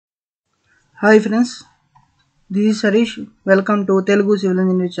Hi friends, this is Harish. Welcome to Telugu Civil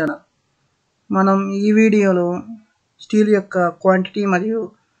Engineering channel. మనం ఈ వీడియోలో steel యొక్క క్వాంటిటీ మరియు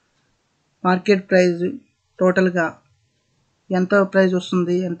మార్కెట్ ప్రైస్ టోటల్గా ఎంత ప్రైస్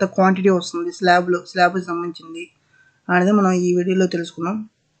వస్తుంది, ఎంత క్వాంటిటీ వస్తుంది, స్లాబ్కి సంబంధించింది అనేది మనం ఈ వీడియోలో తెలుసుకుందాం.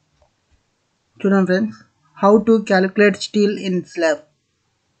 చూడండి friends, how to calculate steel in slab.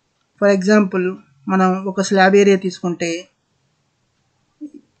 For example, మనం ఒక స్లాబ్ ఏరియా తీసుకుంటే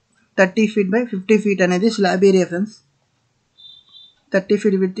 30 feet by 50 feet అనేది slab area friends. 30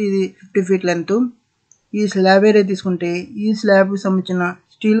 feet with ఇది 50 feet లెంత్. ఈ స్లాబ్ ఏరియా తీసుకుంటే ఈ స్లాబ్కి సంబంధించిన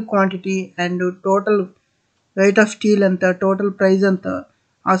steel quantity and total weight of steel ఎంత, టోటల్ ప్రైస్ ఎంత,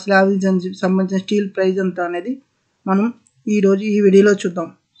 ఆ స్లాబ్కి సంబంధించిన స్టీల్ ప్రైస్ ఎంత అనేది మనం ఈరోజు ఈ వీడియోలో చూద్దాం.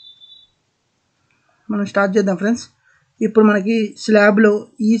 మనం స్టార్ట్ చేద్దాం ఫ్రెండ్స్. ఇప్పుడు మనకి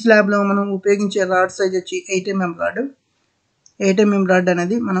ఈ స్లాబ్లో మనం ఉపయోగించే రాడ్ సైజ్ వచ్చి 8 mm రాడ్. 8 mm రాడ్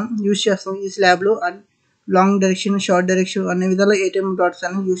అనేది మనం యూజ్ చేస్తాం ఈ స్లాబ్లో. లాంగ్ డైరెక్షన్, షార్ట్ డైరెక్షన్ అన్ని విధాలు 8 mm రాడ్స్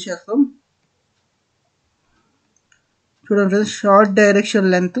అనేది యూజ్ చేస్తాం. చూడండి friends, short direction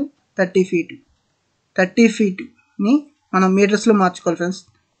length 30 feet. 30 feetని మనం మీటర్స్లో మార్చుకోవాలి ఫ్రెండ్స్.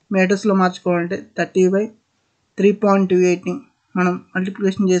 మీటర్స్లో మార్చుకోవాలంటే 30 by 3.28ని మనం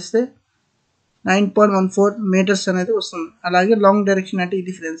మల్టిప్లికేషన్ చేస్తే 9.14 meters అనేది వస్తుంది. అలాగే లాంగ్ డైరెక్షన్ అంటే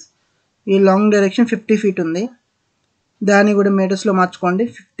ఇది ఫ్రెండ్స్. ఈ లాంగ్ డైరెక్షన్ 50 feet ఉంది, దాన్ని కూడా మీటర్స్లో మార్చుకోండి.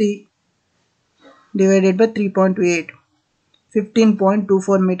 50 divided by 3.28,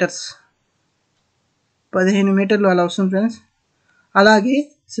 15.24 meters, 15 మీటర్లు అలా వస్తుంది ఫ్రెండ్స్. అలాగే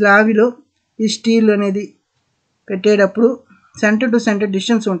స్లాబ్లో ఈ స్టీల్ అనేది పెట్టేటప్పుడు సెంటర్ టు సెంటర్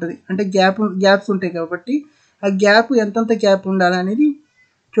డిస్టెన్స్ ఉంటుంది, అంటే గ్యాప్స్ ఉంటాయి కాబట్టి ఆ గ్యాప్ ఎంతంత గ్యాప్ ఉండాలి అనేది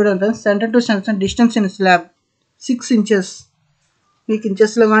చూడండి friends. Centre to centre distance in slab 6 inches. మీకు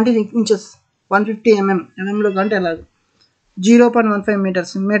ఇంచెస్లో కాంటే ఇంచెస్, 150 mm లో కాంటే అలాగే 0.15 meters,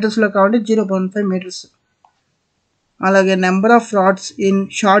 మీటర్స్లో కాబట్టి 0.5 meters. అలాగే number of rods in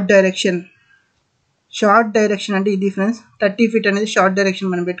short direction. Short direction అంటే ఇది ఫ్రెండ్స్. 30 feet అనేది షార్ట్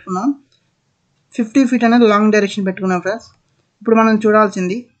డైరెక్షన్ మనం పెట్టుకున్నాం, 50 feet అనేది లాంగ్ డైరెక్షన్ పెట్టుకున్నాం ఫ్రెండ్స్. ఇప్పుడు మనం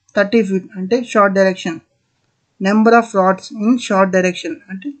చూడాల్సింది 30 feet అంటే short direction. Number of rods in short direction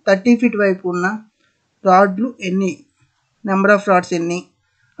అంటే 30 feet వైపు ఉన్న రాడ్లు ఎన్ని, నెంబర్ ఆఫ్ రాడ్స్ ఎన్ని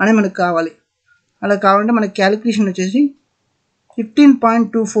అని మనకు కావాలి. అలా కావాలంటే మనకి క్యాలిక్యులేషన్ వచ్చేసి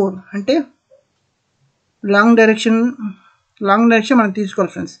 15.24 అంటే లాంగ్ డైరెక్షన్ మనం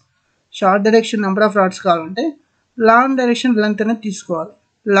తీసుకోవాలి friends. Short direction number of rods కావాలంటే లాంగ్ డైరెక్షన్ లెంత్ అనేది తీసుకోవాలి.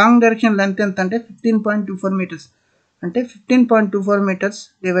 లాంగ్ డైరెక్షన్ లెంత్ ఎంత అంటే 15.24 meters. అంటే 15.24 meters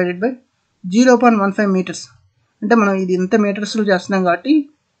డివైడెడ్ బై 0.15 meters. అంటే మనం ఇది ఎంత మీటర్స్లో చేస్తున్నాం కాబట్టి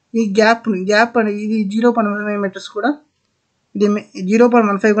ఈ గ్యాప్ అనేది ఇది 0.15 meters కూడా, ఇది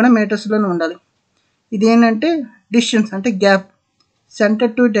 0.15 కూడా మీటర్స్లోనే ఉండాలి. ఇది ఏంటంటే డిస్టెన్స్, అంటే gap,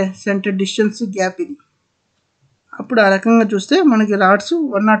 centre to centre distance gap ఇది. అప్పుడు ఆ రకంగా చూస్తే మనకి రాడ్స్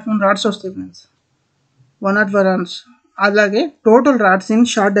 101 రాడ్స్ వస్తాయి ఫ్రెండ్స్, 101 రాడ్స్. అలాగే total rods in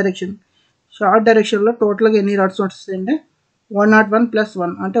short direction. Short డైరెక్షన్లో టోటల్గా ఎన్ని రాడ్స్ వస్తాయి అంటే 101 +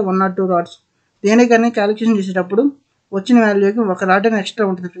 1 అంటే 102 రాడ్స్. దేనికైనా క్యాలిక్యులేషన్ చేసేటప్పుడు వచ్చిన వాల్యూకి ఒక రాడ్ అనేది ఎక్స్ట్రా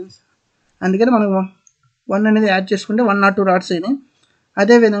ఉంటుంది ఫ్రెండ్స్. అందుకని మనం 1 అనేది యాడ్ చేసుకుంటే 102 రాడ్స్ అయినాయి.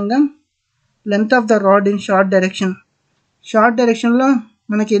 అదేవిధంగా length of the rod in short direction. Short డైరెక్షన్లో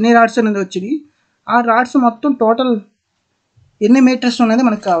మనకి ఎన్ని రాడ్స్ అనేది వచ్చినాయి, ఆ రాడ్స్ మొత్తం టోటల్ ఎన్ని మీటర్స్ అనేది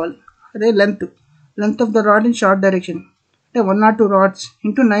మనకు కావాలి. అదే length of the rod in short direction అంటే 102 రాడ్స్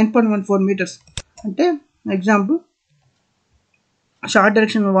ఇంటూ 9.14 meters. అంటే ఎగ్జాంపుల్, షార్ట్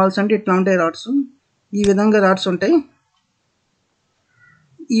డైరెక్షన్ వాల్స్ అంటే ఇట్లా ఉంటాయి రాడ్స్, ఈ విధంగా రాడ్స్ ఉంటాయి.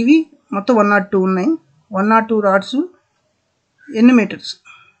 ఇవి మొత్తం 102 ఉన్నాయి. 102 రాడ్స్ ఎన్ని మీటర్స్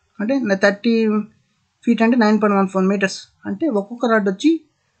అంటే 30 feet అంటే 9.14 meters. అంటే ఒక్కొక్క రాడ్ వచ్చి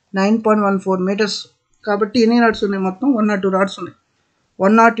 9.14 meters. కాబట్టి ఎన్ని రాడ్స్ ఉన్నాయి, మొత్తం 102 రాడ్స్ ఉన్నాయి.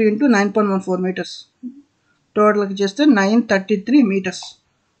 102 ఇంటూ 9.14 meters టోటల్కి చేస్తే 933 meters.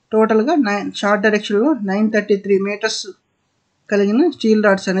 టోటల్గా షార్ట్ డైరెక్షన్లో 933 meters కలిగిన స్టీల్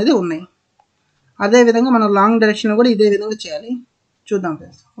రాడ్స్ అనేది ఉన్నాయి. అదేవిధంగా మనం లాంగ్ డైరెక్షన్లో కూడా ఇదే విధంగా చేయాలి. చూద్దాం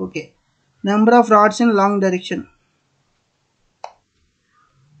friends. Okay, number of rods in long direction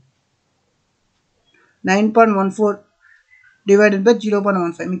 9.14 divided by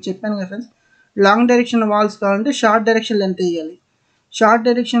 0.15. మీకు చెప్పాను కదా ఫ్రెండ్స్, లాంగ్ డైరెక్షన్ వాల్స్ కావాలంటే షార్ట్ డైరెక్షన్ లెంత్ వేయాలి, షార్ట్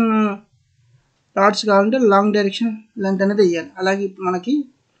డైరెక్షన్ రాడ్స్ కావాలంటే లాంగ్ డైరెక్షన్ లెంత్ అనేది వేయాలి. అలాగే మనకి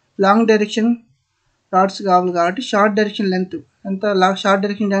లాంగ్ డైరెక్షన్ రాడ్స్ కావాలి కాబట్టి షార్ట్ డైరెక్షన్ లెంత్ ఎంత, షార్ట్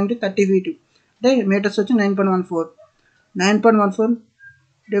డైరెక్షన్ అంటే 30 feet అంటే మీటర్స్ వచ్చి 9.14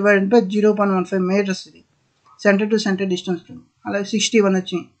 డివైడెడ్ బై 0.15 meters. ఇది సెంటర్ టు సెంటర్ డిస్టెన్స్. అలాగే 61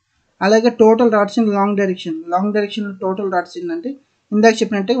 వచ్చినాయి. అలాగే total rods in long direction total rods ఏంటంటే ఇందాక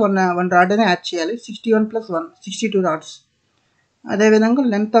చెప్పినట్టే వన్ రాడ్ అనేది యాడ్ చేయాలి. 61 + 1 62 రాడ్స్. అదేవిధంగా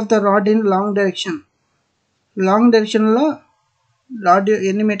length of the rod in long డైరెక్షన్లో రాడ్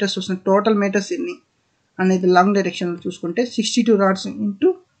ఎన్ని మీటర్స్ వస్తుంది, టోటల్ మీటర్స్ ఎన్ని అనేది లాంగ్ డైరెక్షన్లో చూసుకుంటే 62 రాడ్స్ ఇంటూ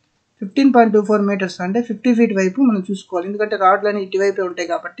 15.24 మీటర్స్ అంటే 50 ఫీట్ వైపు మనం చూసుకోవాలి. ఎందుకంటే రాడ్లు అనేవి ఇటువైపే ఉంటాయి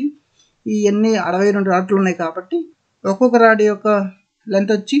కాబట్టి, ఈ ఎన్ని 62 రాడ్లు ఉన్నాయి కాబట్టి ఒక్కొక్క రాడ్ యొక్క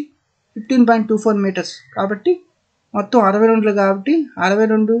లెంత్ వచ్చి 15.24 మీటర్స్ కాబట్టి మొత్తం 62 కాబట్టి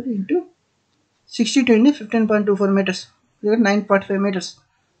 62 ఇంటూ 62 ఇంటూ 15.24 మీటర్స్ 945 మీటర్స్.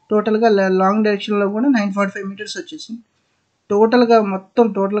 టోటల్గా లాంగ్ డైరెక్షన్లో కూడా 945 మీటర్స్ వచ్చేసి టోటల్గా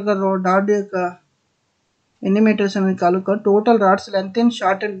రాడ్ యొక్క ఎన్ని మీటర్స్ అనేది కలుపుకొని total rods length in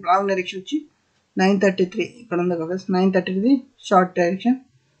short and long direction వచ్చి 933 ఇక్కడ ఉంది కదా 933 షార్ట్ డైరెక్షన్,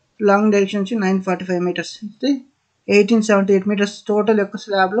 లాంగ్ డైరెక్షన్ వచ్చి 945 మీటర్స్ అయితే 1878 మీటర్స్. టోటల్ యొక్క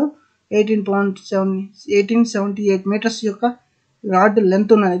స్లాబ్లో 1878 మీటర్స్ యొక్క రాడ్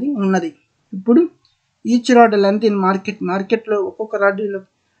లెంత్ ఉన్నది. ఇప్పుడు ఈచ్ రాడ్ లెంత్ ఇన్ మార్కెట్లో ఒక్కొక్క రాడ్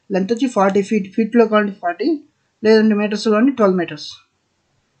లెంత్ వచ్చి 40 ఫీట్లో కానీ 40 లేదంటే మీటర్స్ కానీ 12 మీటర్స్.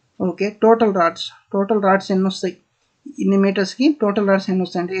 ఓకే, టోటల్ రాడ్స్ ఎన్ని వస్తాయి, ఇన్ని మీటర్స్కి టోటల్ రాడ్స్ ఎన్ని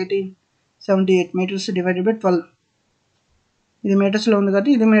వస్తాయి అంటే 1878 మీటర్స్ డివైడెడ్ బై 12. ఇది మీటర్స్లో ఉంది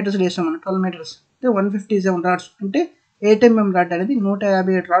కాబట్టి ఇది మీటర్స్లో వేసాం మనం 12 మీటర్స్ అంటే 157 రాడ్స్ అంటే 8 mm రాడ్ అనేది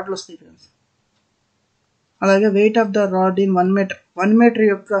 157 రాడ్లు వస్తాయి ఫ్రెండ్స్. అలాగే weight of the rod in 1 metre, 1 metre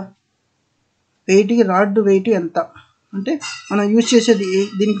యొక్క వెయిట్కి రాడ్ వెయిట్ ఎంత అంటే మనం యూజ్ చేసేది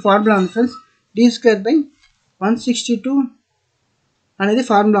దీనికి ఫార్ములా ఉంది ఫ్రెండ్స్, d²/162 అనేది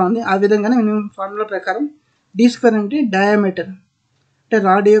ఫార్ములా ఉంది. ఆ విధంగానే మేము ఫార్ములా ప్రకారం d² అంటే డయామీటర్ అంటే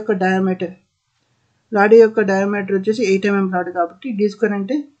రాడ్ యొక్క డయామీటర్ వచ్చేసి 8 mm రాడ్ కాబట్టి d²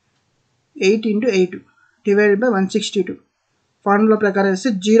 అంటే 8 × 8 డివైడెడ్ బై 162. ఫార్ములా ప్రకారం వేస్తే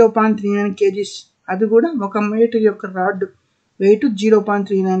 0.39 kgs. అది కూడా 1 మీటర్ యొక్క రాడ్ వెయిట్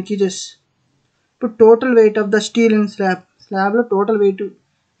 0.39 kgs. ఇప్పుడు total weight of the steel in స్లాబ్లో total weight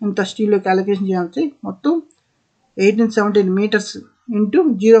ఎంత స్టీల్లో క్యాలిక్యులేషన్ చేయాల్సి మొత్తం 1817 మీటర్స్ ఇంటూ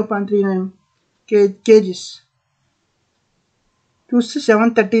 0.39 kgs చూస్తే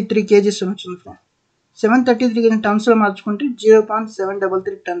 733 kgs వచ్చింది. 733 టన్స్లో మార్చుకుంటే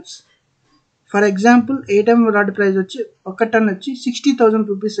 0.733 turns. For example 8 mm rod price వచ్చి 1 టన్ వచ్చి 60,000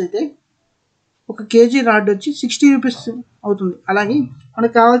 రూపీస్ అయితే 1 kg రాడ్ వచ్చి 60 రూపీస్ అవుతుంది. అలాగే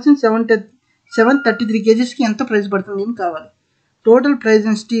మనకు కావాల్సిన 733 kgsకి ఎంత ప్రైస్ పడుతుంది అని కావాలి. టోటల్ ప్రైస్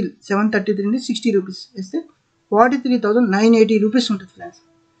ఇన్ స్టీల్ 733 అంటే 60 రూపీస్ వేస్తే 43,980 రూపీస్ ఉంటుంది ఫ్రెండ్స్.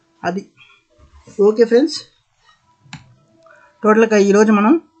 అది ఓకే ఫ్రెండ్స్. టోటల్గా ఈరోజు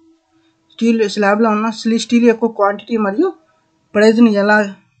మనం స్లాబ్లో ఉన్న స్టీల్ యొక్క క్వాంటిటీ మరియు ప్రైస్ని ఎలా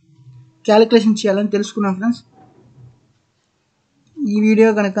క్యాలిక్యులేషన్ చేయాలని తెలుసుకున్నాం ఫ్రెండ్స్. ఈ వీడియో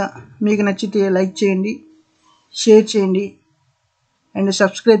కనుక మీకు నచ్చితే లైక్ చేయండి, షేర్ చేయండి అండ్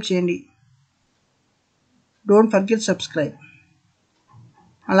సబ్స్క్రైబ్ చేయండి. Don't forget subscribe.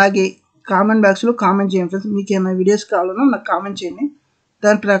 అలాగే కామెంట్ బాక్స్లో కామెంట్ చేయండి ఫ్రెండ్స్. మీకు ఏమైనా వీడియోస్ కావాలన్నా నాకు కామెంట్ చేయండి,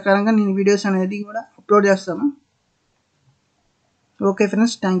 దాని ప్రకారంగా నేను వీడియోస్ అనేది కూడా అప్లోడ్ చేస్తాను. Okay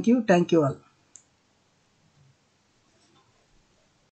friends, thank you all.